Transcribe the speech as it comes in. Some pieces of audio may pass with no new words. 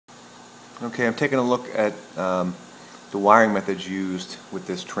Okay, I'm taking a look at the wiring methods used with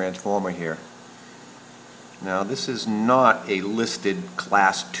this transformer here. Now, this is not a listed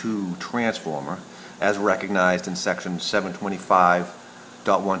Class 2 transformer as recognized in section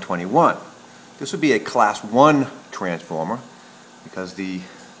 725.121. This would be a Class 1 transformer because the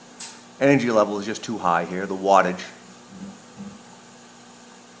energy level is just too high here, the wattage.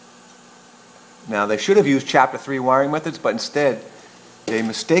 Now, they should have used Chapter 3 wiring methods, but instead they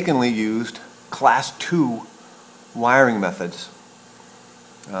mistakenly used Class 2 wiring methods.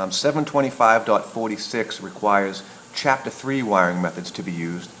 725.46 requires Chapter 3 wiring methods to be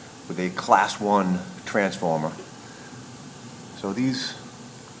used with a Class 1 transformer. So these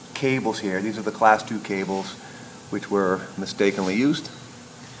cables here, these are the Class 2 cables which were mistakenly used.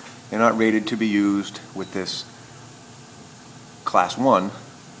 They're not rated to be used with this Class 1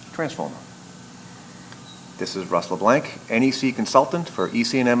 transformer. This is Russ LeBlanc, NEC consultant for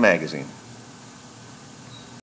EC&M magazine.